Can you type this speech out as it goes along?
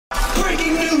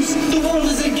confused. The world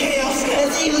is in chaos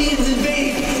as aliens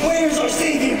invade. Where's our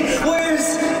savior?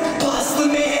 Where's Boss the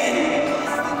Man?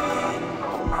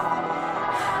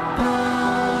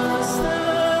 Boss the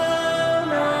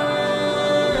Man,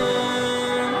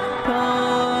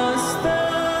 Boss the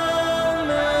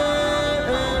Man.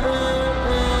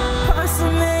 Boss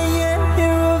the Man, yeah,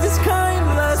 hero of his kind.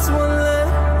 Last one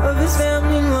left of his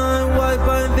family line. Wiped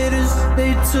by invaders,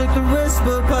 they took the risk,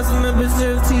 but Boss the Man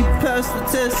preserved, he passed the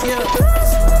test, yeah.